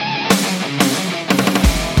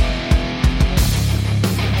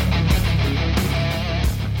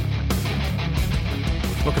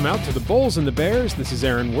Welcome out to the Bulls and the Bears. This is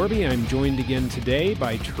Aaron Warby. I'm joined again today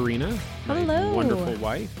by Tarina, Hello. my wonderful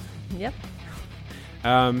wife. Yep.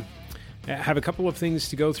 I have a couple of things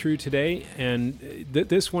to go through today, and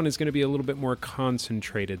this one is going to be a little bit more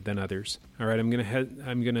concentrated than others. All right, I'm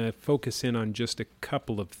going to focus in on just a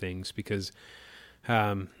couple of things because,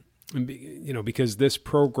 because this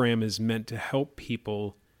program is meant to help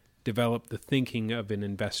people develop the thinking of an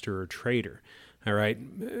investor or trader. All right.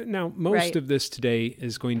 Now, most of this today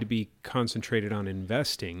is going to be concentrated on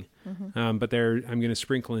investing, but I'm going to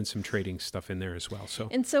sprinkle in some trading stuff in there as well. So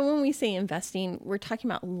when we say investing, we're talking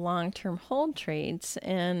about long-term hold trades,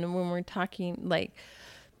 and when we're talking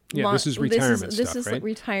this is retirement stuff, This is right? like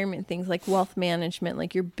retirement things, like wealth management,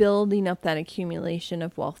 like you're building up that accumulation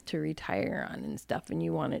of wealth to retire on and stuff, and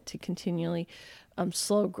you want it to continually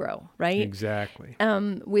slow grow, right? Exactly.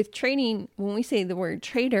 With trading, when we say the word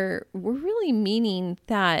trader, we're really meaning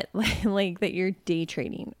that like that you're day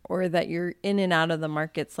trading, or that you're in and out of the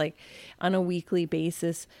markets like on a weekly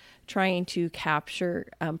basis, trying to capture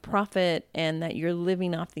profit, and that you're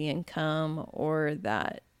living off the income, or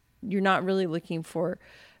that you're not really looking for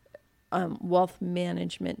wealth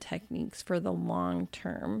management techniques for the long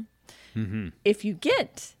term. Mm-hmm. If you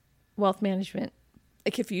get wealth management,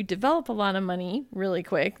 like if you develop a lot of money really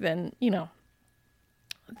quick, then you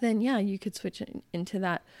could switch into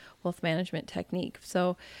that wealth management technique.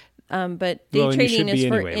 So, but day trading is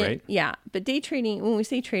for right? Yeah, but day trading, when we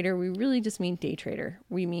say trader, we really just mean day trader.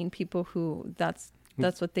 We mean people who that's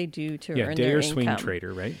what they do to earn day their or income. swing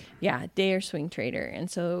trader, right? Yeah, day or swing trader. And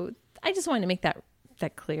so I just wanted to make that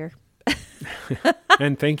clear.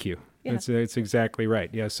 And thank you. Yeah. It's exactly right.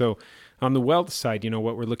 Yeah. So on the wealth side,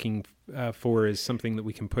 what we're looking for is something that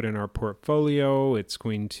we can put in our portfolio. It's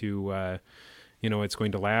going to, it's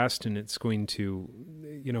going to last, and it's going to,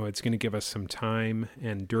 it's going to give us some time.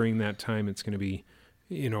 And during that time, it's going to be,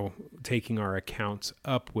 taking our accounts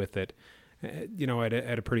up with it,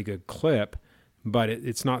 at a pretty good clip. But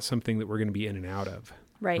it's not something that we're going to be in and out of.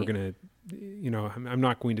 Right. We're going to, I'm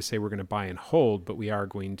not going to say we're going to buy and hold, but we are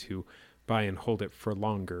going to buy and hold it for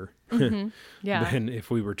longer than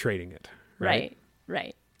if we were trading it. Right.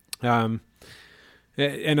 And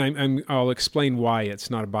I'll explain why it's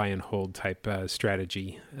not a buy and hold type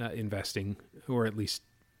strategy investing, or at least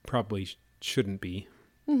probably shouldn't be.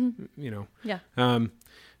 Mm-hmm. Yeah.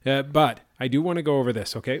 But I do want to go over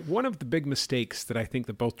this. Okay, one of the big mistakes that I think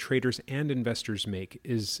that both traders and investors make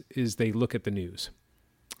is they look at the news.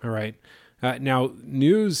 All right. Now,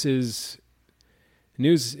 news is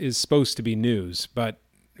supposed to be news, but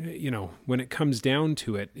when it comes down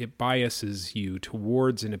to it, it biases you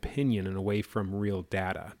towards an opinion and away from real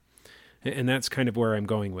data. And that's kind of where I'm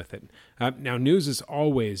going with it. Now, news has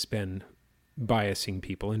always been biasing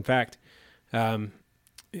people. In fact,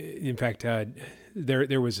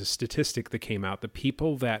 there was a statistic that came out. The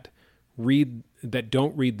people that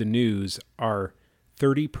don't read the news are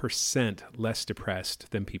 30% less depressed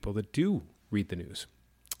than people that do read the news.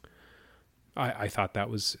 I thought that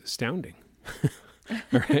was astounding.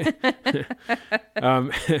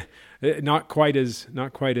 Not quite as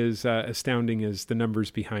astounding as the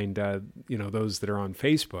numbers behind those that are on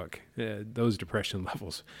Facebook, those depression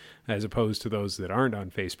levels, as opposed to those that aren't on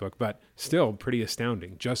Facebook, but still pretty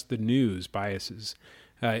astounding. Just the news biases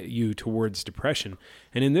you towards depression.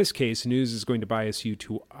 And in this case, news is going to bias you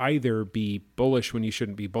to either be bullish when you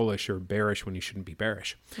shouldn't be bullish, or bearish when you shouldn't be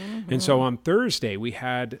bearish. Mm-hmm. And so on Thursday, we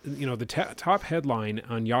had, the top headline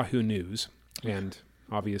on Yahoo News, and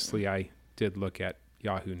obviously I did look at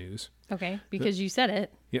Yahoo News. Okay, because you said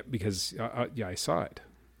it. Yeah, because, I saw it,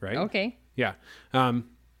 right? Okay. Yeah.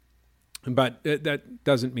 But that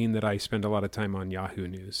doesn't mean that I spend a lot of time on Yahoo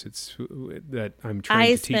News. It's that I'm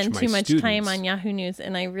trying to teach my students. I spend too much time on Yahoo News,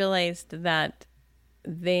 and I realized that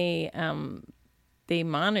they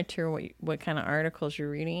monitor what kind of articles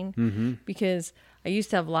you're reading. Mm-hmm. Because I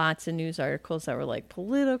used to have lots of news articles that were like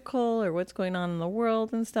political or what's going on in the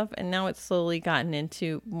world and stuff, and now it's slowly gotten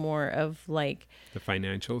into more of like the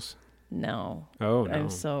financials. No. Oh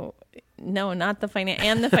no. No, not the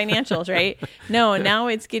and the financials, right? No, now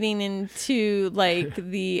it's getting into like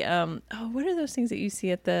the what are those things that you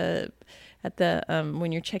see at the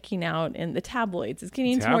when you're checking out, and the tabloids? It's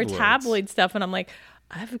getting into more tabloid stuff, and I'm like,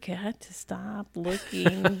 I've got to stop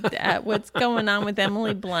looking at what's going on with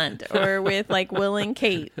Emily Blunt, or with like Will and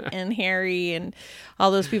Kate and Harry and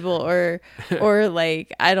all those people, or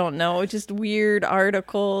like, I don't know, just weird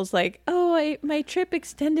articles like, my trip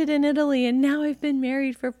extended in Italy, and now I've been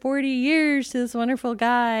married for 40 years to this wonderful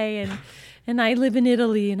guy, and I live in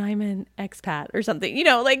Italy, and I'm an expat or something,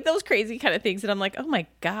 like those crazy kind of things. And I'm like, oh my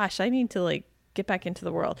gosh, I need to like get back into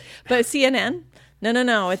the world. But CNN,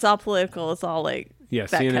 no, it's all political. It's all like that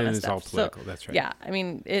CNN kind of is stuff. all political. That's right. Yeah, I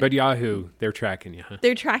mean, but Yahoo, they're tracking you, huh?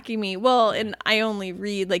 They're tracking me. Well, and I only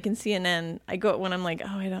read like in CNN. I go when I'm like,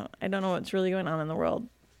 I don't know what's really going on in the world.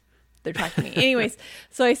 They're tracking me. Anyways,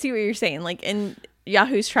 so I see what you're saying. Like, and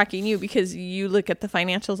Yahoo's tracking you because you look at the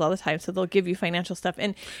financials all the time. So they'll give you financial stuff.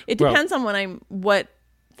 And it depends on what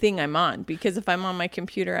thing I'm on. Because if I'm on my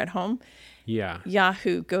computer at home,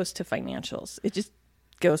 Yahoo goes to financials. It just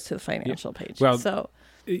goes to the financial page. Well, so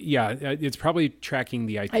it's probably tracking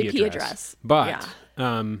the IP address. But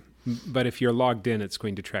if you're logged in, it's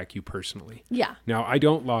going to track you personally. Yeah. Now, I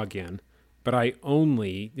don't log in. But I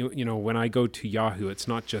only, when I go to Yahoo, it's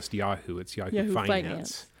not just Yahoo, it's Yahoo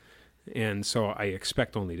Finance. And so I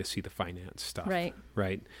expect only to see the finance stuff. Right.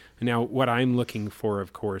 Right. Now, what I'm looking for,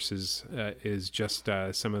 of course, is just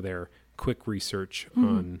some of their quick research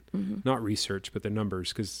on, not research, but the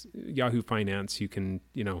numbers. Because Yahoo Finance, you can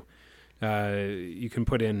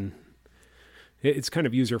put in, it's kind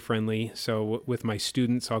of user friendly. So with my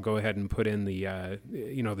students, I'll go ahead and put in the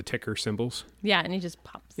ticker symbols. Yeah, and it just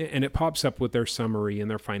pops. And it pops up with their summary and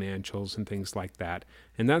their financials and things like that.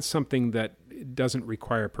 And that's something that doesn't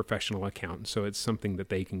require a professional accountant. So it's something that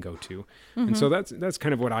they can go to. And so that's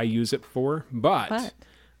kind of what I use it for. But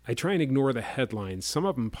I try and ignore the headlines. Some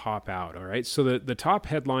of them pop out. All right. So the top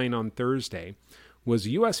headline on Thursday was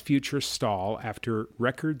U.S. futures stall after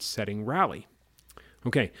record-setting rally.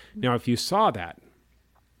 Okay, now if you saw that,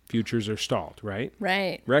 futures are stalled, right?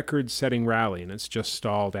 Right. Record-setting rally, and it's just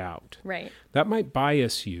stalled out. Right. That might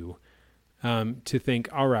bias you to think,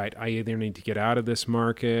 all right, I either need to get out of this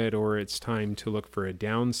market or it's time to look for a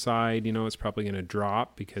downside. It's probably going to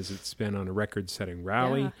drop because it's been on a record-setting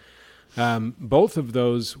rally. Yeah. Both of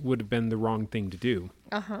those would have been the wrong thing to do.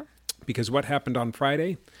 Uh-huh. Because what happened on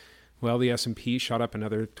Friday? Well, the S&P shot up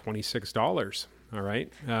another $26. All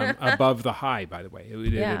right. Above the high, by the way.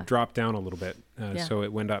 It had dropped down a little bit. So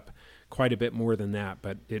it went up quite a bit more than that,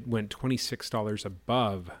 but it went $26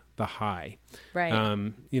 above the high.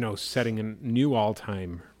 Right. Setting a new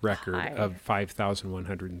all-time record of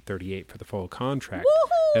 5,138 for the full contract.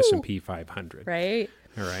 Woohoo! S&P 500. Right.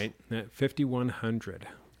 All right. 5,100.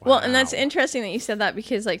 Wow. Well, and that's interesting that you said that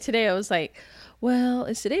because like today I was like, well,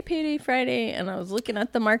 is today Payday Friday? And I was looking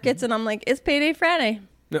at the markets and I'm like, it's Payday Friday.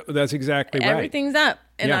 No, that's exactly right. Everything's up.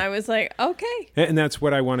 And I was like, okay. And that's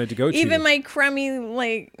what I wanted to go to. Even my crummy,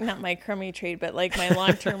 not my crummy trade, but like my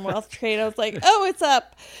long-term wealth trade, I was like, oh, it's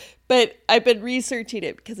up. But I've been researching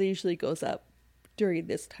it because it usually goes up during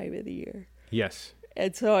this time of the year. Yes.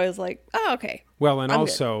 And so I was like, oh, okay. Well, and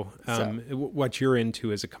also what you're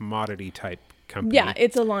into is a commodity type company. Yeah,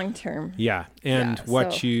 it's a long term. Yeah. And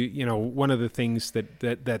one of the things that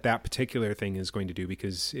particular thing is going to do,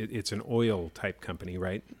 because it's an oil type company,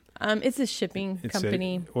 right? It's a shipping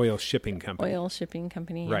company. It's an oil shipping company. Oil shipping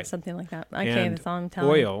company, right. Something like that. Okay, and that's all I'm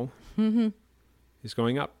telling you. Oil is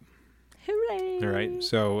going up. Hooray. All right.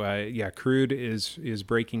 So, crude is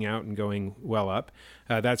breaking out and going well up.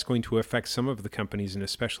 That's going to affect some of the companies, and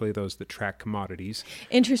especially those that track commodities.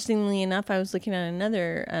 Interestingly enough, I was looking at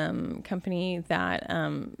another company that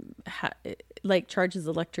charges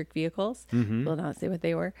electric vehicles. Will not say what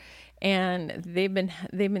they were, and they've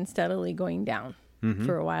been steadily going down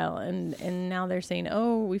for a while, and now they're saying,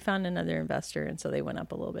 oh, we found another investor, and so they went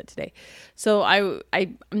up a little bit today. So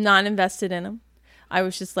I'm not invested in them. I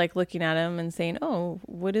was just like looking at them and saying, oh,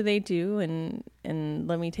 what do they do? And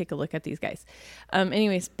let me take a look at these guys.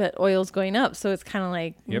 Anyways, but oil's going up. So it's kind of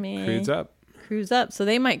like, crude's up. So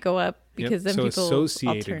they might go up because then people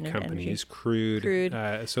associated companies, crude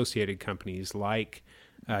associated companies like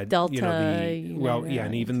Delta,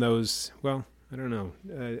 and even those, well, I don't know.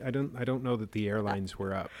 I don't know that the airlines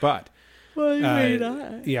were up, but well, you may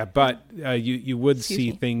not. Yeah, but you would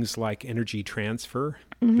see things like Energy Transfer.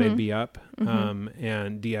 They'd be up,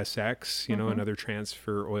 and DSX, another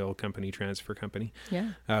transfer company,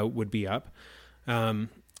 would be up.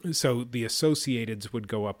 So the associateds would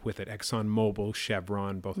go up with it. ExxonMobil,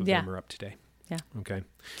 Chevron, both of them are up today. Yeah. Okay.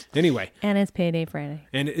 Anyway. And it's Payday Friday.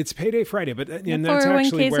 And that's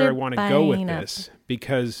actually where I want to go with this,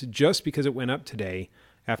 because just because it went up today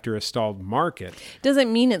after a stalled market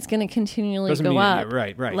doesn't mean it's going to continually go up.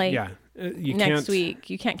 Right. Like, next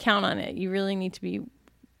week, you can't count on it. You really need to be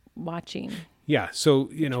watching. Yeah. So,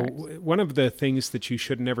 one of the things that you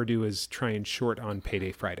should never do is try and short on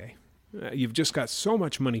Payday Friday. You've just got so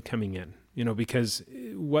much money coming in, because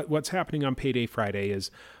what's happening on Payday Friday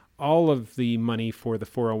is all of the money for the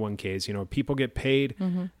 401ks, people get paid.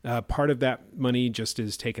 Part of that money just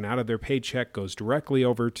is taken out of their paycheck, goes directly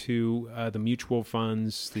over to the mutual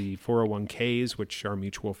funds, the 401ks, which are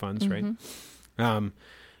mutual funds, right?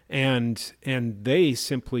 And they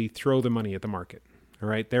simply throw the money at the market. All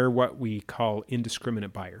right. They're what we call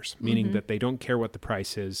indiscriminate buyers, meaning that they don't care what the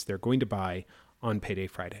price is. They're going to buy on Payday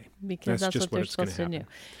Friday. Because that's just what they're supposed to do.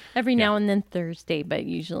 Every now and then Thursday, but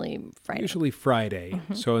usually Friday. Usually Friday.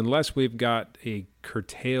 So unless we've got a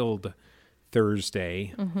curtailed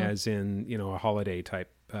Thursday, as in, a holiday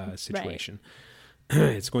type situation,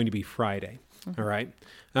 it's going to be Friday. All right.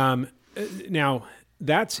 Now,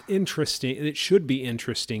 that's interesting. It should be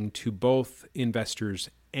interesting to both investors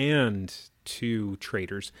and to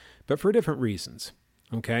traders, but for different reasons.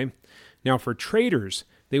 Okay. Now, for traders,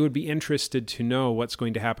 they would be interested to know what's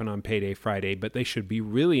going to happen on Payday Friday, but they should be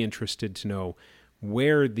really interested to know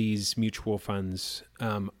where these mutual funds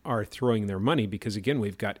are throwing their money, because again,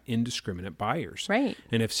 we've got indiscriminate buyers. Right.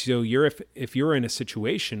 And if you're in a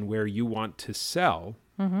situation where you want to sell,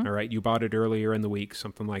 all right, you bought it earlier in the week,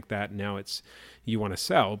 something like that, and now you want to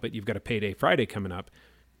sell, but you've got a Payday Friday coming up,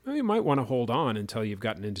 well, you might want to hold on until you've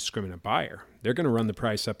got an indiscriminate buyer. They're going to run the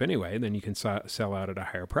price up anyway, and then you can sell out at a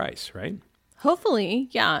higher price, right? Hopefully,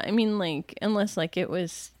 yeah. I mean, unless it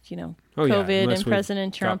was, COVID and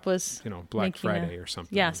President Trump was, Black Friday or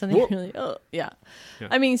something. Yeah, something really, yeah.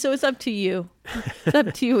 I mean, so it's up to you. It's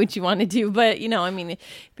up to you what you want to do. But, if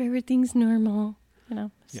everything's normal,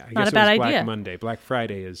 it's not a bad idea. Black Monday. Black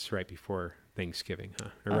Friday is right before Thanksgiving, huh?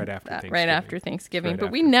 Or right after Thanksgiving. Right after Thanksgiving.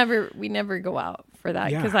 But we never go out for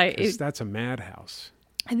that. Because that's a madhouse.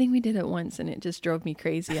 I think we did it once and it just drove me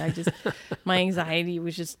crazy. My anxiety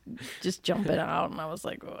was just jumping out, and I was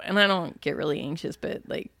like, oh, and I don't get really anxious, but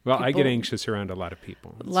I get anxious around a lot of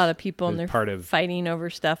people. And they're fighting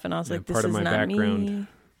over stuff, and I was like, this is not background, me.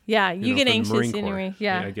 Yeah, you get anxious anyway.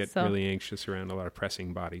 Yeah, I get really anxious around a lot of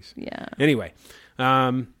pressing bodies. Yeah. Anyway,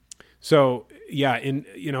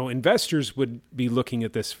 investors would be looking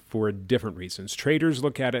at this for different reasons. Traders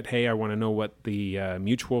look at it, hey, I want to know what the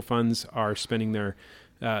mutual funds are spending their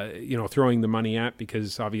throwing the money at,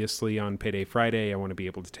 because obviously on Payday Friday, I want to be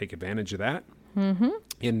able to take advantage of that.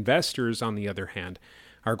 Investors, on the other hand,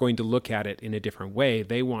 are going to look at it in a different way.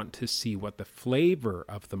 They want to see what the flavor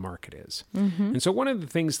of the market is. And so one of the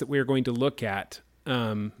things that we're going to look at,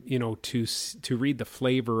 to read the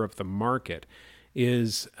flavor of the market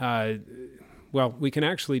is, we can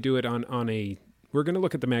actually do it we're going to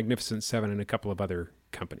look at the Magnificent Seven and a couple of other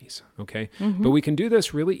companies, okay? But we can do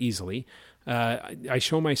this really easily. I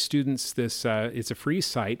show my students this, it's a free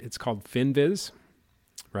site. It's called FinViz,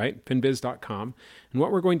 right? finviz.com. And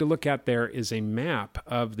what we're going to look at there is a map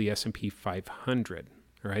of the S&P 500,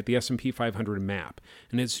 all right? The S&P 500 map.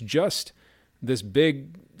 And it's just this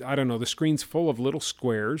big, the screen's full of little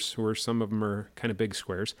squares, or some of them are kind of big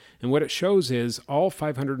squares. And what it shows is all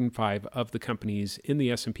 505 of the companies in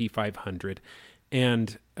the S&P 500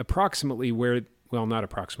 and approximately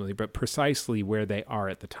but precisely where they are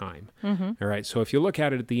at the time. All right. So if you look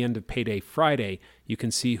at it at the end of Payday Friday, you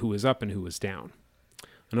can see who was up and who was down.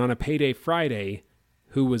 And on a Payday Friday,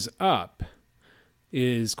 who was up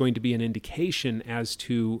is going to be an indication as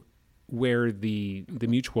to where the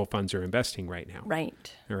mutual funds are investing right now.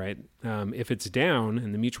 Right. All right. If it's down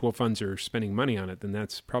and the mutual funds are spending money on it, then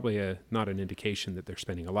that's probably not an indication that they're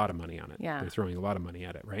spending a lot of money on it. Yeah. They're throwing a lot of money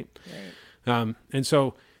at it, right? And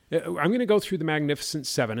so I'm going to go through the Magnificent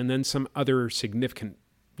Seven and then some other significant,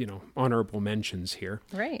 honorable mentions here.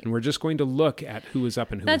 Right. And we're just going to look at who is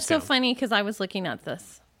up and who is down. That's so funny, because I was looking at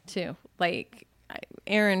this too.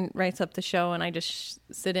 Aaron writes up the show, and I just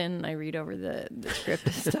sit in and I read over the script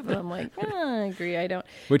and stuff, and I'm like, I agree, I don't.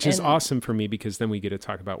 Which is awesome for me, because then we get to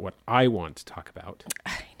talk about what I want to talk about. I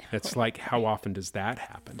know. It's like, how often does that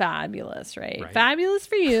happen? Fabulous, right? Fabulous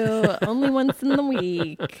for you. Only once in the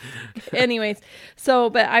week. Anyways,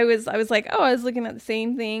 but I was like, I was looking at the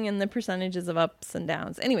same thing and the percentages of ups and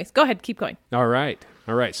downs. Anyways, go ahead, keep going. All right.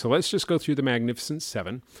 So let's just go through the Magnificent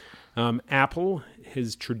Seven. Apple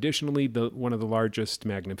is traditionally one of the largest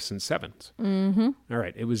Magnificent Sevens. All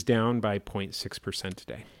right. It was down by 0.6%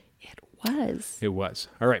 today. It was.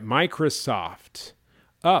 All right. Microsoft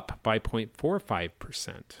up by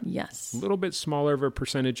 0.45%. Yes. A little bit smaller of a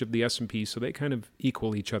percentage of the S&P, so they kind of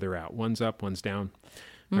equal each other out. One's up, one's down.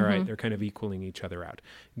 All right. They're kind of equaling each other out.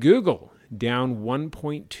 Google down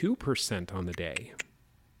 1.2% on the day.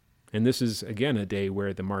 And this is, again, a day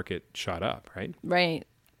where the market shot up, right? Right. A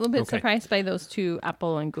little bit surprised by those two,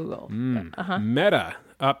 Apple and Google. Meta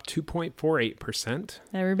up 2.48%.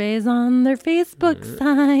 Everybody's on their Facebook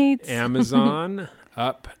sites. Amazon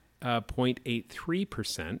up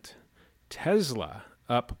 0.83%. Tesla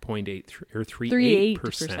up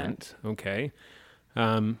 0.38%. Okay.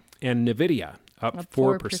 And Nvidia up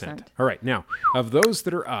 4%. All right. Now, of those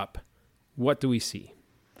that are up, what do we see?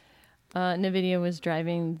 NVIDIA was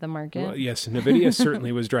driving the market. Well, yes, NVIDIA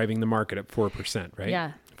certainly was driving the market at 4%, right?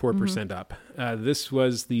 Yeah. 4% up. This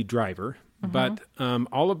was the driver. But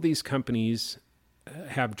all of these companies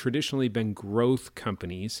have traditionally been growth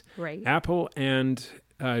companies. Right. Apple and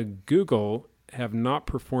Google have not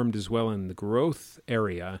performed as well in the growth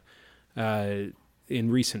area in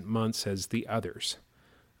recent months as the others.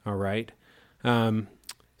 All right.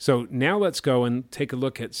 So now let's go and take a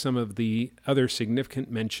look at some of the other significant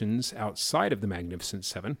mentions outside of the Magnificent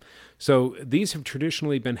Seven. So these have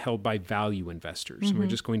traditionally been held by value investors, and we're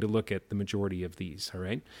just going to look at the majority of these, all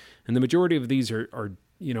right? And the majority of these are,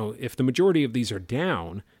 if the majority of these are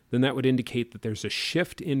down, then that would indicate that there's a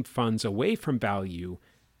shift in funds away from value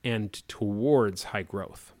and towards high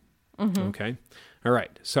growth, okay? All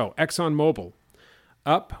right, so ExxonMobil,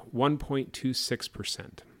 up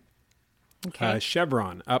 1.26%. Okay.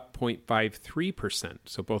 Chevron up 0.53%.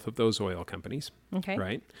 So both of those oil companies. Okay.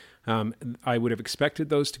 Right. I would have expected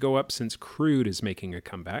those to go up since crude is making a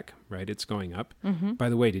comeback. Right. It's going up. By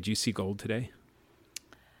the way, did you see gold today?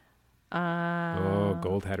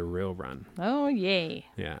 Gold had a real run. Oh, yay.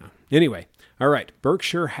 Yeah. Anyway. All right.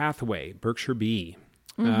 Berkshire Hathaway, Berkshire B,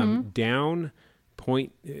 down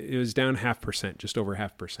it was down 0.5%, just over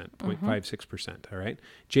 0.5%, 0.56%. All right.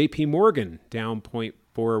 JP Morgan down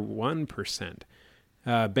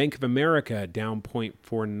 0.41%. Bank of America down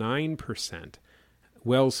 0.49%.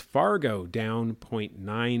 Wells Fargo down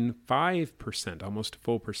 0.95%, almost a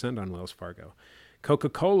full percent on Wells Fargo.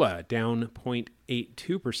 Coca-Cola down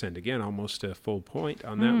 0.82%, again, almost a full point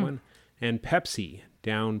on that one. And Pepsi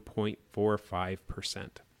down 0.45%.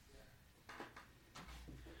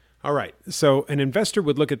 All right. So an investor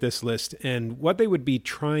would look at this list, and what they would be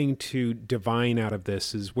trying to divine out of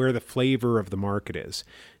this is where the flavor of the market is.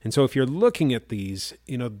 And so if you're looking at these,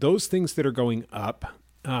 those things that are going up,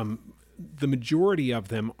 the majority of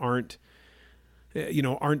them aren't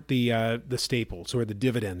the staples or the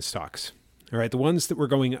dividend stocks. All right. The ones that were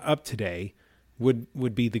going up today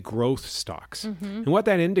would be the growth stocks. And what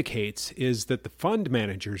that indicates is that the fund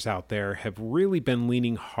managers out there have really been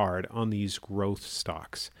leaning hard on these growth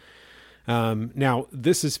stocks. Now,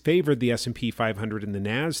 this has favored the S&P 500 and the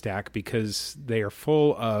NASDAQ because they are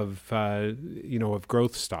full of, of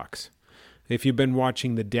growth stocks. If you've been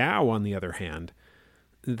watching the Dow, on the other hand,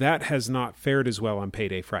 that has not fared as well on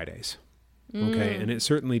Payday Fridays. Okay, and it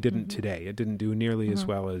certainly didn't today. It didn't do nearly as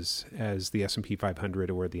well as the S&P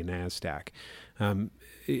 500 or the NASDAQ.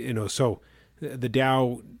 So the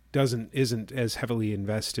Dow isn't as heavily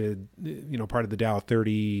invested. Part of the Dow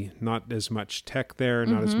 30, not as much tech there,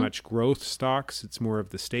 not as much growth stocks. It's more of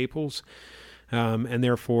the staples, and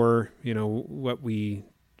therefore, what we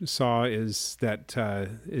saw is that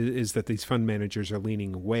these fund managers are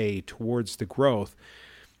leaning away towards the growth.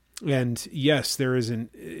 And yes, there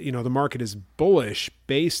isn't, the market is bullish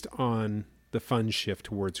based on the fund shift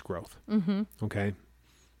towards growth. Okay.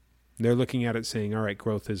 They're looking at it saying, all right,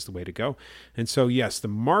 growth is the way to go. And so, yes, the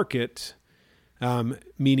market,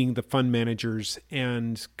 meaning the fund managers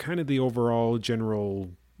and kind of the overall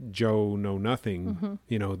general Joe know nothing,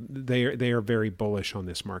 they are very bullish on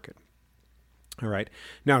this market. All right.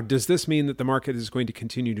 Now, does this mean that the market is going to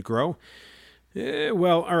continue to grow?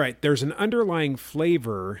 Well, all right. There's an underlying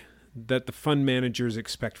flavor that the fund managers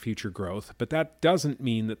expect future growth, but that doesn't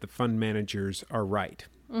mean that the fund managers are right.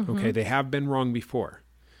 Okay, they have been wrong before.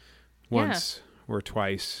 Once or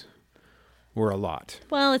twice or a lot.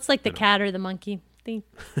 Well, it's like the cat or the monkey. They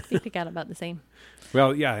got about the same.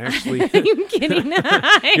 Well, yeah, actually. I'm kidding.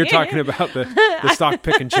 You're talking about the stock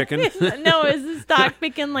picking chicken. No, it was the stock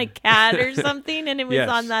picking like cat or something, and it was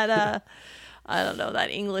on that I don't know,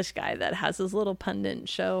 that English guy that has his little pundit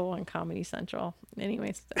show on Comedy Central.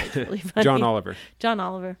 Anyways, that was really funny. John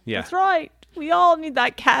Oliver. Yeah. That's right. We all need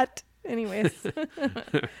that cat. Anyways,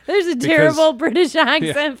 there's a terrible British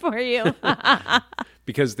accent for you.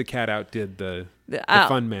 Because the cat outdid the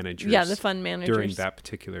fund managers. Yeah, the fund managers. During that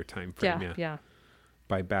particular time frame. Yeah.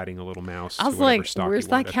 By batting a little mouse. I was like, where's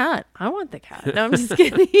that cat? I want the cat. No, I'm just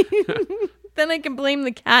kidding. Then I can blame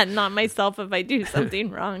the cat, not myself, if I do something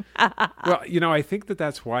wrong. Well, I think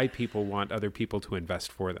that's why people want other people to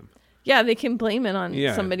invest for them. Yeah, they can blame it on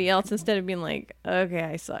somebody else instead of being like, okay,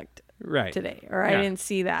 I sucked today, or I didn't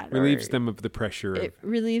see that. Relieves them of the pressure of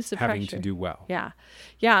having to do well. Yeah.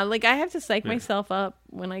 Yeah, like I have to psych myself up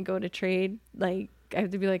when I go to trade. Like, I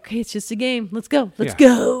have to be like, hey, it's just a game. Let's go. Let's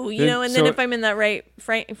go. And then if I'm in that right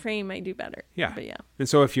frame, I do better. Yeah. But yeah. And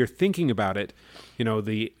so if you're thinking about it, if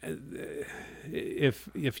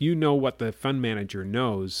you know what the fund manager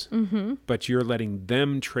knows, but you're letting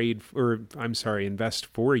them invest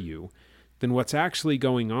for you, then what's actually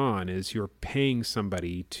going on is you're paying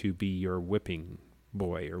somebody to be your whipping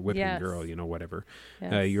boy or whipping girl, whatever.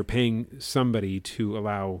 Yes. You're paying somebody to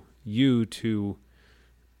allow you to,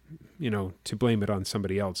 to blame it on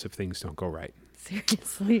somebody else if things don't go right.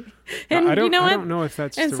 Seriously. And I don't know if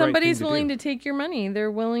that's and the somebody's right thing willing to to take your money.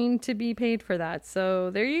 They're willing to be paid for that. So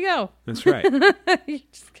there you go. That's right. You're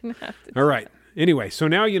just going to have to. All right. Anyway, so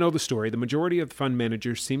now you know the story. The majority of fund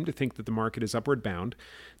managers seem to think that the market is upward bound.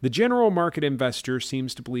 The general market investor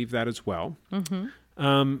seems to believe that as well.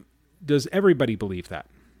 Mm-hmm. Does everybody believe that?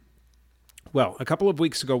 Well, a couple of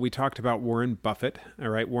weeks ago, we talked about Warren Buffett. All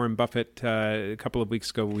right. Warren Buffett, a couple of weeks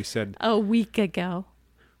ago, we said... A week ago.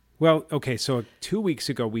 Well, okay. So 2 weeks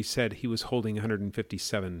ago, we said he was holding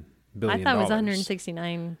 $157 billion. I thought it was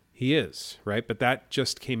 169. He is, right? But that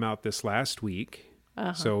just came out this last week.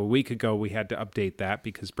 Uh-huh. So a week ago, we had to update that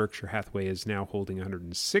because Berkshire Hathaway is now holding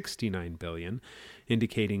 $169 billion,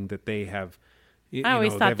 indicating that they have, they've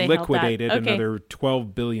liquidated another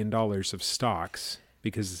 $12 billion of stocks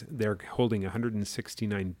because they're holding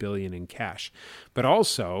 $169 billion in cash. But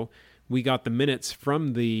also, we got the minutes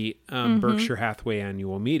from the Berkshire Hathaway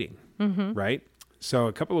annual meeting, right? So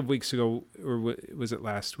a couple of weeks ago, or was it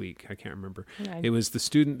last week? I can't remember. Right. It was the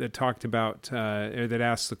student that talked about, or that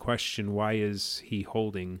asked the question, why is he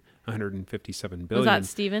holding $157 billion? Was that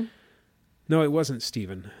Stephen? No, it wasn't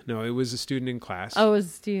Stephen. No, it was a student in class. Oh, it was a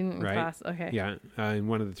student in class. Okay. Yeah, in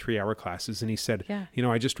one of the 3-hour classes. And he said,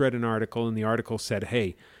 I just read an article, and the article said,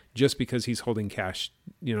 hey, just because he's holding cash,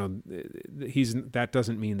 that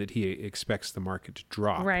doesn't mean that he expects the market to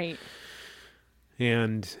drop. Right.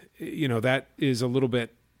 And, that is a little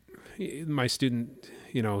bit, my student,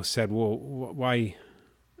 said, well, why,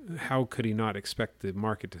 how could he not expect the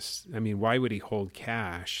market to, why would he hold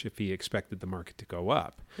cash if he expected the market to go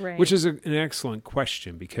up? Right. Which is an excellent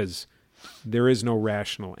question because there is no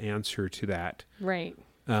rational answer to that. Right.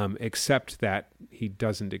 Except that he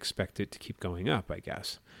doesn't expect it to keep going up, I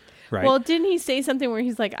guess. Right. Well, didn't he say something where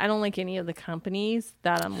he's like, I don't like any of the companies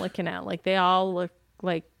that I'm looking at. Like they all look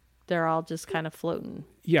like they're all just kind of floating.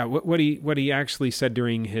 Yeah, what he actually said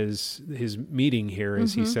during his meeting here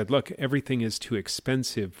is he said, look, everything is too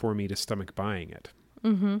expensive for me to stomach buying it.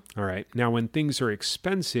 Mm-hmm. All right. Now, when things are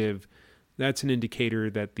expensive, that's an indicator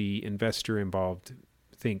that the investor involved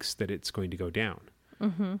thinks that it's going to go down.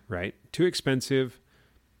 Mm-hmm. Right? Too expensive,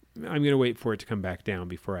 I'm going to wait for it to come back down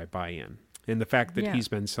before I buy in. And the fact that he's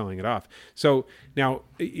been selling it off. So now,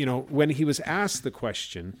 when he was asked the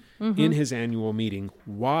question in his annual meeting,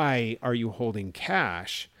 why are you holding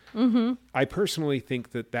cash? Mm-hmm. I personally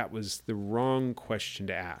think that was the wrong question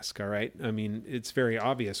to ask. All right. It's very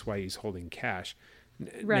obvious why he's holding cash.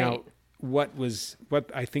 Right. Now, what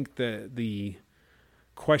I think the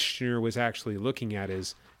questioner was actually looking at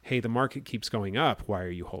is, hey, the market keeps going up. Why are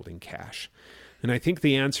you holding cash? And I think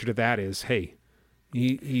the answer to that is, hey,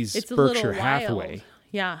 he's Berkshire Hathaway.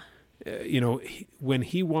 Yeah. When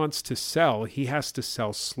he wants to sell, he has to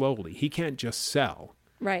sell slowly. He can't just sell.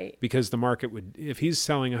 Right. Because the market would, if he's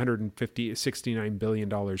selling $69 billion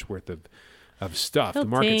worth of stuff, the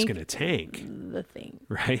market's going to tank. The thing.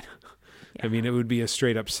 Right? Yeah. It would be a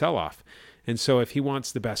straight up sell off. And so if he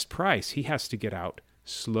wants the best price, he has to get out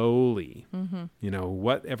slowly. Mm-hmm.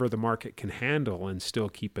 Whatever the market can handle and still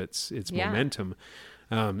keep its momentum.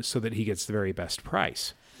 So that he gets the very best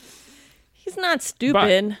price. He's not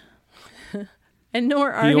stupid. And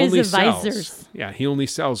nor are his advisors. Sells. Yeah, he only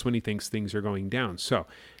sells when he thinks things are going down. So,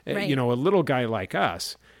 a little guy like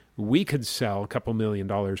us, we could sell a couple $1 million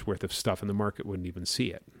worth of stuff and the market wouldn't even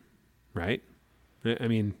see it. Right?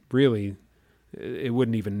 Really, it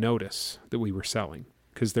wouldn't even notice that we were selling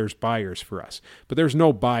because there's buyers for us. But there's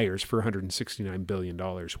no buyers for $169 billion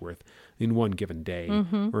worth in one given day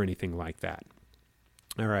or anything like that.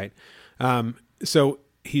 All right. So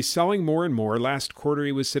he's selling more and more. Last quarter,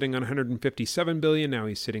 he was sitting on $157 billion. Now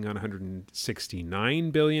he's sitting on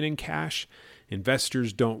 $169 billion in cash.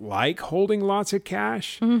 Investors don't like holding lots of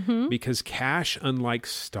cash because cash, unlike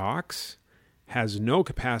stocks, has no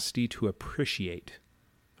capacity to appreciate.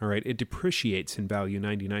 All right. It depreciates in value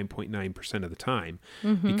 99.9% of the time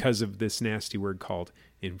because of this nasty word called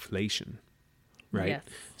inflation. Right. Yes.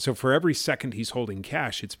 So for every second he's holding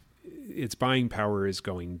cash, its buying power is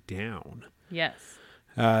going down. Yes.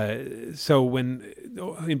 So when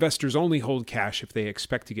investors only hold cash if they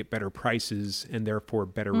expect to get better prices and therefore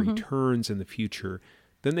better returns in the future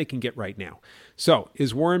than they can get right now. So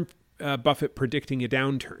is Warren Buffett predicting a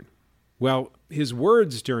downturn? Well, his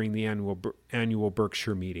words during the annual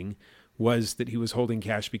Berkshire meeting was that he was holding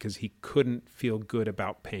cash because he couldn't feel good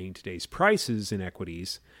about paying today's prices in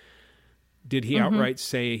equities. Did he outright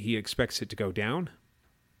say he expects it to go down?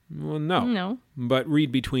 Well, no. No. But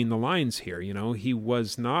read between the lines here. He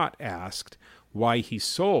was not asked why he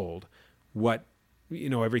sold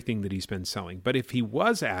everything that he's been selling. But if he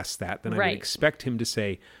was asked that, then I would expect him to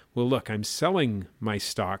say, well, look, I'm selling my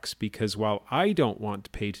stocks because while I don't want to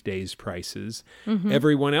pay today's prices,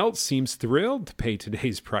 everyone else seems thrilled to pay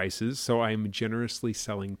today's prices, so I'm generously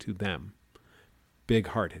selling to them.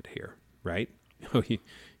 Big-hearted here, right?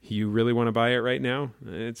 You really want to buy it right now?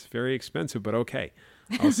 It's very expensive, but okay.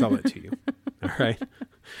 I'll sell it to you. All right?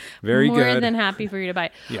 Very good. More than happy for you to buy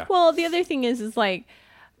it. Yeah. Well, the other thing is like,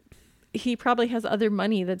 he probably has other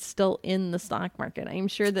money that's still in the stock market. I'm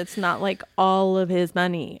sure that's not like all of his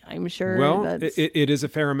money. I'm sure. Well, that's... it is a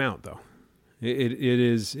fair amount, though. It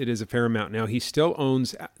is a fair amount. Now, he still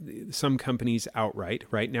owns some companies outright.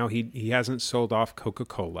 Right now, he hasn't sold off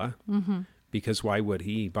Coca-Cola because why would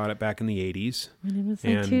he? He bought it back in the 80s. And it was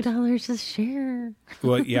like $2 a share.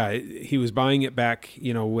 Well, yeah, he was buying it back,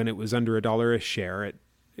 when it was under $1 a share.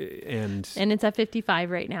 And it's at 55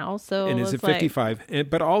 right now. So and it's at 55,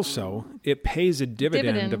 but also it pays a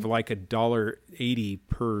dividend of like $1.80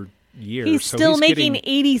 per year. He's still making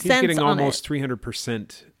 80 cents. He's getting almost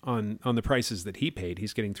 300% on the prices that he paid.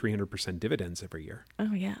 He's getting 300% dividends every year.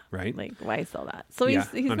 Oh yeah, right. Like why sell that? So he's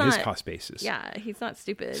on not, his cost basis. Yeah, he's not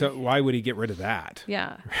stupid. So why would he get rid of that?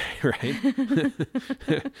 Yeah, right.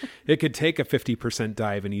 It could take a 50%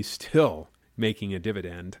 dive, and he's still making a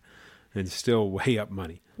dividend. And still way up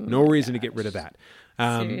money. No reason to get rid of that.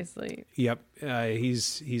 Seriously. Yep.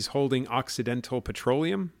 He's holding Occidental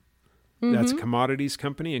Petroleum. That's a commodities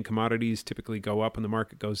company, and commodities typically go up when the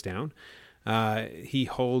market goes down. He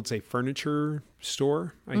holds a furniture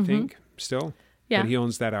store, I think, still. Yeah. But he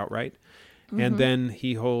owns that outright. And then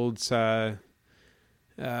he holds, what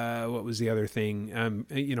was the other thing?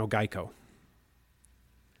 Geico.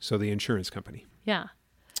 So the insurance company. Yeah.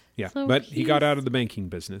 Yeah. So but he got out of the banking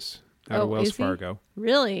business. Out of Wells Fargo.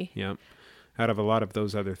 Really? Yeah. Out of a lot of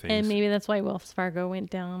those other things. And maybe that's why Wells Fargo went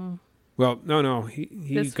down. Well, no.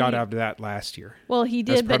 He got out of that last year. Well, he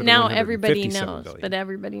did, but now everybody knows. Billion. But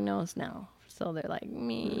everybody knows now. So they're like,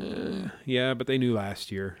 me. Yeah, but they knew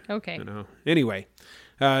last year. Okay. Anyway,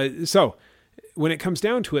 so when it comes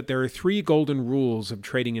down to it, there are 3 golden rules of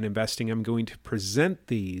trading and investing. I'm going to present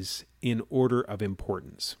these in order of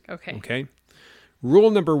importance. Okay. Rule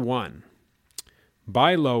number 1.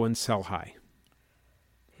 Buy low and sell high.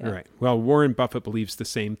 Yeah. All right. Well, Warren Buffett believes the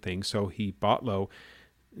same thing. So he bought low.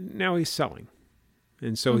 Now he's selling.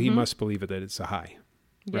 And so he must believe that it's a high.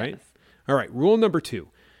 Right? Yes. All right. Rule number 2.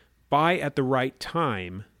 Buy at the right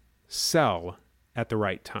time. Sell at the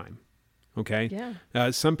right time. Okay?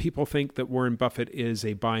 Yeah. Some people think that Warren Buffett is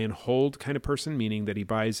a buy and hold kind of person, meaning that he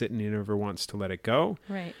buys it and he never wants to let it go.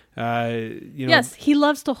 Right. Yes, he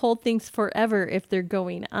loves to hold things forever if they're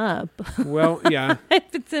going up. Well, yeah.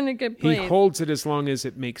 If it's in a good place. He holds it as long as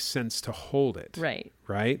it makes sense to hold it. Right.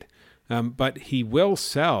 Right? But he will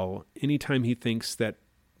sell anytime he thinks that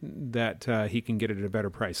he can get it at a better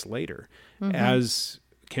price later, as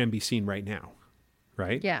can be seen right now.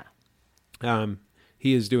 Right? Yeah.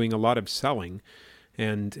 He is doing a lot of selling,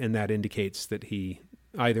 and that indicates that he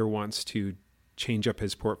either wants to change up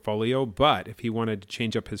his portfolio, but if he wanted to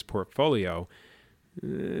change up his portfolio,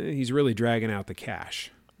 he's really dragging out the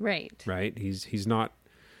cash. Right. Right? He's not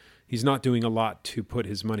doing a lot to put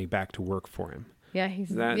his money back to work for him. Yeah,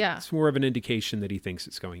 That's more of an indication that he thinks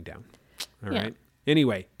it's going down. All right.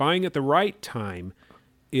 Anyway, buying at the right time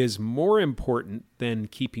is more important than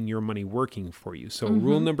keeping your money working for you. So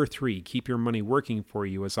rule number 3, keep your money working for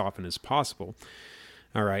you as often as possible.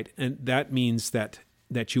 All right. And that means that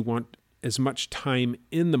you want as much time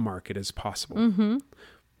in the market as possible.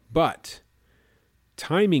 But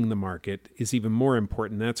timing the market is even more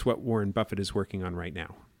important. That's what Warren Buffett is working on right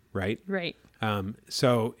now. Right? Right.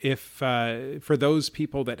 So if for those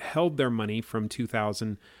people that held their money from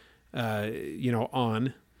 2000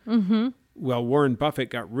 on, well, Warren Buffett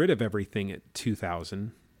got rid of everything at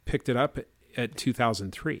 2000, picked it up at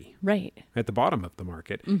 2003. Right. At the bottom of the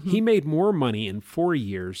market. He made more money in 4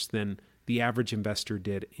 years than the average investor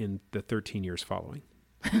did in the 13 years following.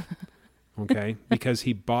 Okay? Because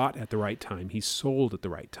he bought at the right time. He sold at the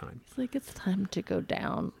right time. It's like, it's time to go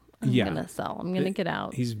down. I'm going to sell. I'm going to get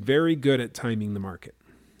out. He's very good at timing the market.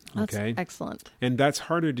 That's okay? Excellent. And that's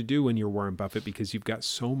harder to do when you're Warren Buffett because you've got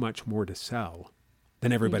so much more to sell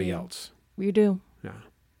than everybody else. You do. Yeah.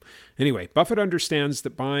 Anyway, Buffett understands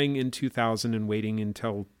that buying in 2000 and waiting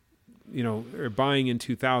until, or buying in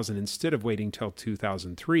 2000 instead of waiting till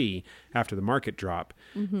 2003 after the market drop,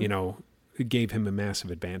 it gave him a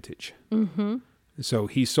massive advantage. So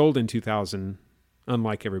he sold in 2000,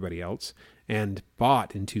 unlike everybody else, and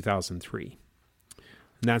bought in 2003.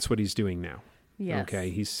 And that's what he's doing now. Yes. Okay.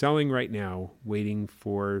 He's selling right now, waiting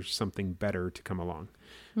for something better to come along.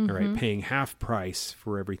 All right. Paying half price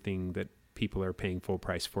for everything that people are paying full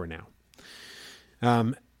price for now.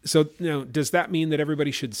 So does that mean that everybody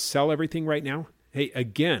should sell everything right now? Hey,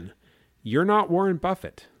 again, you're not Warren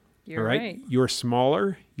Buffett. You're right. You're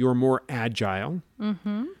smaller. You're more agile,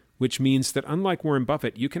 which means that unlike Warren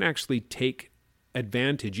Buffett, you can actually take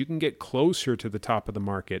advantage. You can get closer to the top of the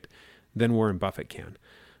market than Warren Buffett can.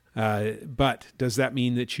 But does that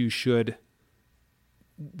mean that you should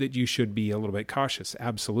be a little bit cautious?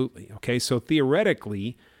 Absolutely. Okay. So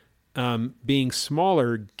theoretically, being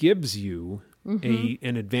smaller gives you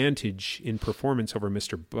an advantage in performance over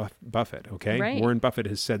Mr. Buffett. Okay. Right. Warren Buffett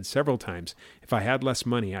has said several times, if I had less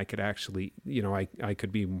money, I could actually, I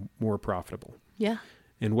could be more profitable. Yeah.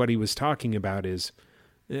 And what he was talking about is,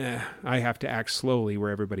 I have to act slowly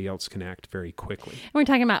where everybody else can act very quickly. And we're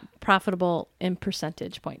talking about profitable in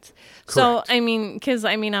percentage points. Correct. So,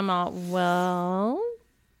 I'm all, well,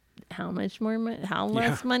 how much more money, how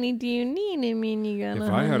less money do you need? I mean, you got if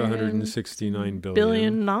I had $169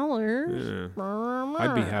 billion,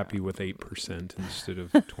 I'd be happy with 8% instead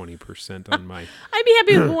of 20% on my. I'd be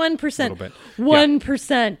happy with 1%.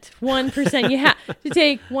 1%. 1%. You have to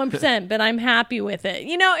take 1%, but I'm happy with it.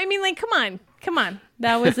 Come on.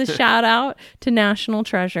 That was a shout out to National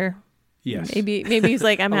Treasure. Yes. Maybe he's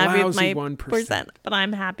like, I'm happy with my 1%, but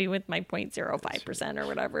I'm happy with my 0.05% or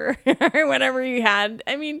whatever, or whatever you had.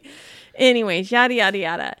 Anyways, yada, yada,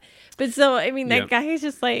 yada. But so, that guy is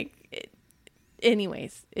just like,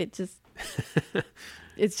 anyways, it's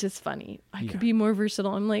just funny. I could be more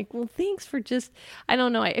versatile. I'm like, well, thanks for I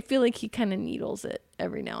don't know. I feel like he kind of needles it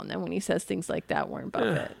every now and then when he says things like that, Warren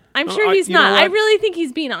Buffett. I'm sure he's not. I really think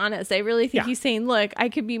he's being honest. I really think he's saying, look, I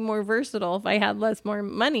could be more versatile if I had more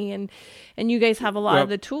money, and you guys have a lot of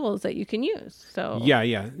the tools that you can use. So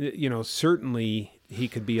yeah. Certainly he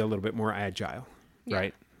could be a little bit more agile,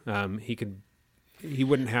 right? He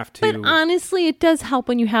wouldn't have to. But honestly, it does help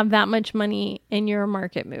when you have that much money and you're a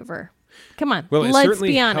market mover. Come on, well, let's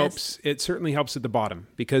be honest. It certainly helps at the bottom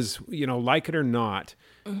because, like it or not,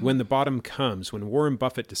 when the bottom comes, when Warren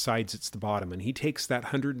Buffett decides it's the bottom and he takes that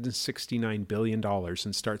 $169 billion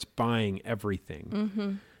and starts buying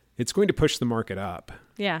everything, it's going to push the market up.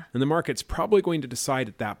 Yeah. And the market's probably going to decide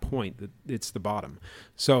at that point that it's the bottom.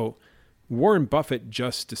 So Warren Buffett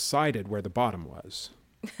just decided where the bottom was.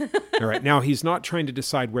 All right. Now, he's not trying to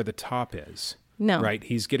decide where the top is. No. Right.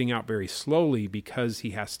 He's getting out very slowly because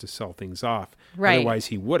he has to sell things off. Right. Otherwise,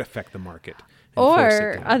 he would affect the market.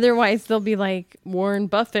 Or otherwise, they'll be like, Warren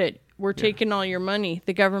Buffett, we're taking all your money.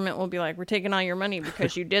 The government will be like, we're taking all your money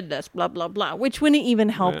because you did this, blah, blah, blah, which wouldn't even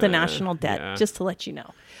help the national debt, just to let you know.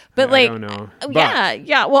 But I don't know.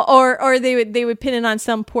 Yeah. Well, or they would pin it on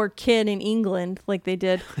some poor kid in England like they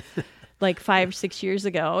did like 5 or 6 years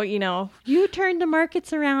ago, you turned the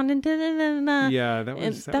markets around and da-da-da-da. Yeah, that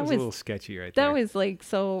was a little sketchy right there. That was like,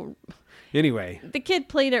 so anyway, the kid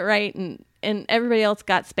played it right and everybody else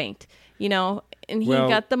got spanked, and he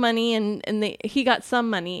got the money and he got some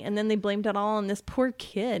money and then they blamed it all on this poor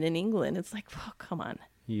kid in England. It's like, oh, come on.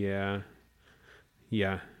 Yeah.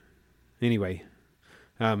 Anyway,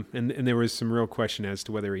 and there was some real question as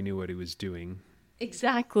to whether he knew what he was doing.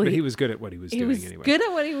 Exactly. But he was good at what he was doing anyway. Good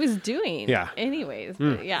at what he was doing. Yeah. Anyways.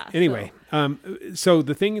 Yeah. Anyway, so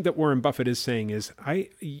the thing that Warren Buffett is saying is,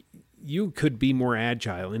 you could be more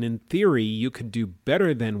agile, and in theory, you could do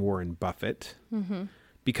better than Warren Buffett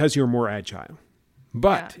because you're more agile.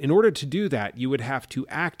 But in order to do that, you would have to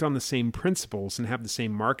act on the same principles and have the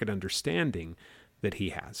same market understanding that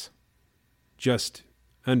he has. Just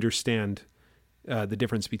understand the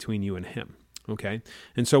difference between you and him. Okay.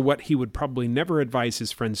 And so what he would probably never advise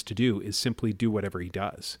his friends to do is simply do whatever he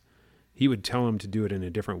does. He would tell them to do it in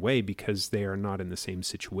a different way because they are not in the same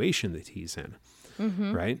situation that he's in.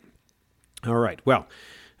 Right. All right. Well,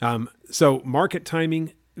 so market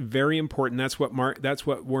timing, very important. That's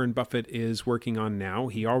what Warren Buffett is working on now.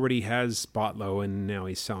 He already has bought low and now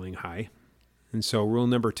he's selling high. And so rule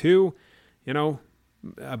number 2,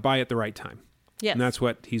 buy at the right time. Yes. And that's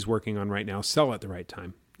what he's working on right now. Sell at the right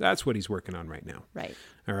time. That's what he's working on right now. Right.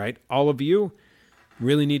 All right. All of you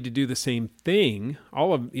really need to do the same thing.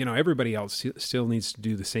 Everybody else still needs to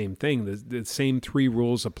do the same thing. The same 3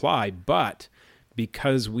 rules apply, but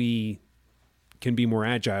because we can be more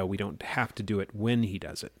agile, we don't have to do it when he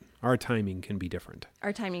does it. Our timing can be different.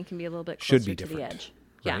 Our timing can be a little bit closer Should be to different, the edge.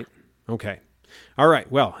 Right? Yeah. Okay. All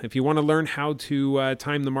right. Well, if you want to learn how to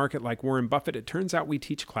time the market like Warren Buffett, it turns out we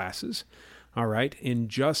teach classes all right, in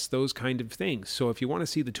just those kind of things. So if you want to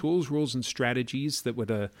see the tools, rules, and strategies that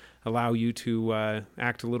would allow you to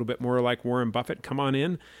act a little bit more like Warren Buffett, come on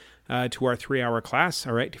in to our 3-hour class.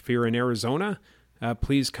 All right, if you're in Arizona,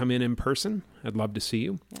 please come in person. I'd love to see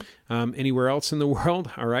you. Yeah. Anywhere else in the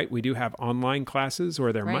world, all right, we do have online classes,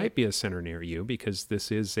 or there might be a center near you because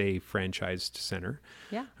this is a franchised center.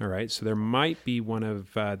 Yeah. All right, so there might be one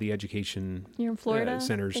of the education you're in Florida,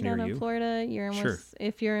 centers near you. In Florida, you're in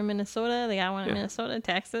if you're in Minnesota, they got one in Minnesota,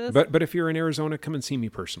 Texas. But if you're in Arizona, come and see me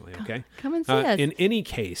personally, okay? Come and see us. In any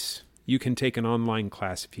case, you can take an online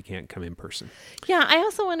class if you can't come in person. Yeah, I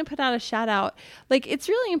also want to put out a shout out. Like, it's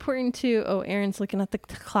really important to, Aaron's looking at the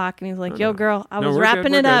clock and he's like, yo, girl, I was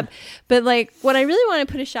wrapping it up. But like, what I really want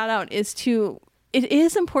to put a shout out is it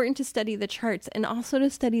is important to study the charts and also to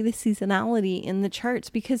study the seasonality in the charts,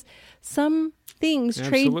 because some things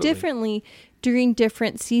trade differently during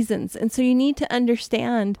different seasons. And so you need to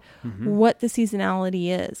understand what the seasonality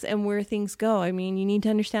is and where things go. I mean, you need to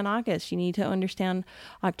understand August. You need to understand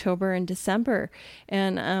October and December.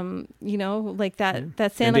 And, like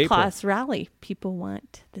that Santa Claus rally. People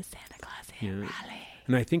want the Santa Claus rally.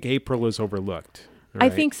 And I think April is overlooked.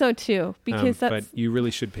 Right? I think so too, because but you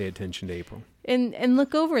really should pay attention to April. And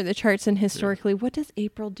look over the charts and historically, what does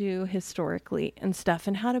April do historically and stuff,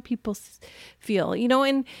 and how do people feel?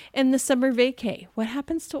 And the summer vacay, what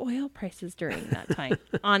happens to oil prices during that time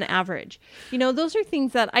on average? Those are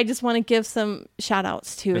things that I just want to give some shout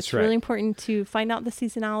outs to. It's really important to find out the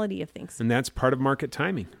seasonality of things. And that's part of market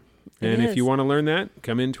timing. And if you want to learn that,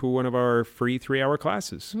 come into one of our free 3-hour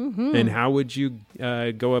classes. And how would you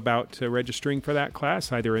go about registering for that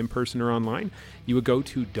class, either in person or online? You would go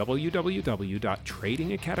to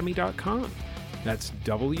www.tradingacademy.com. That's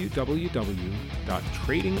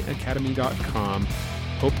www.tradingacademy.com.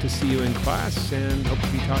 Hope to see you in class and hope to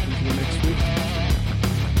be talking to you next week.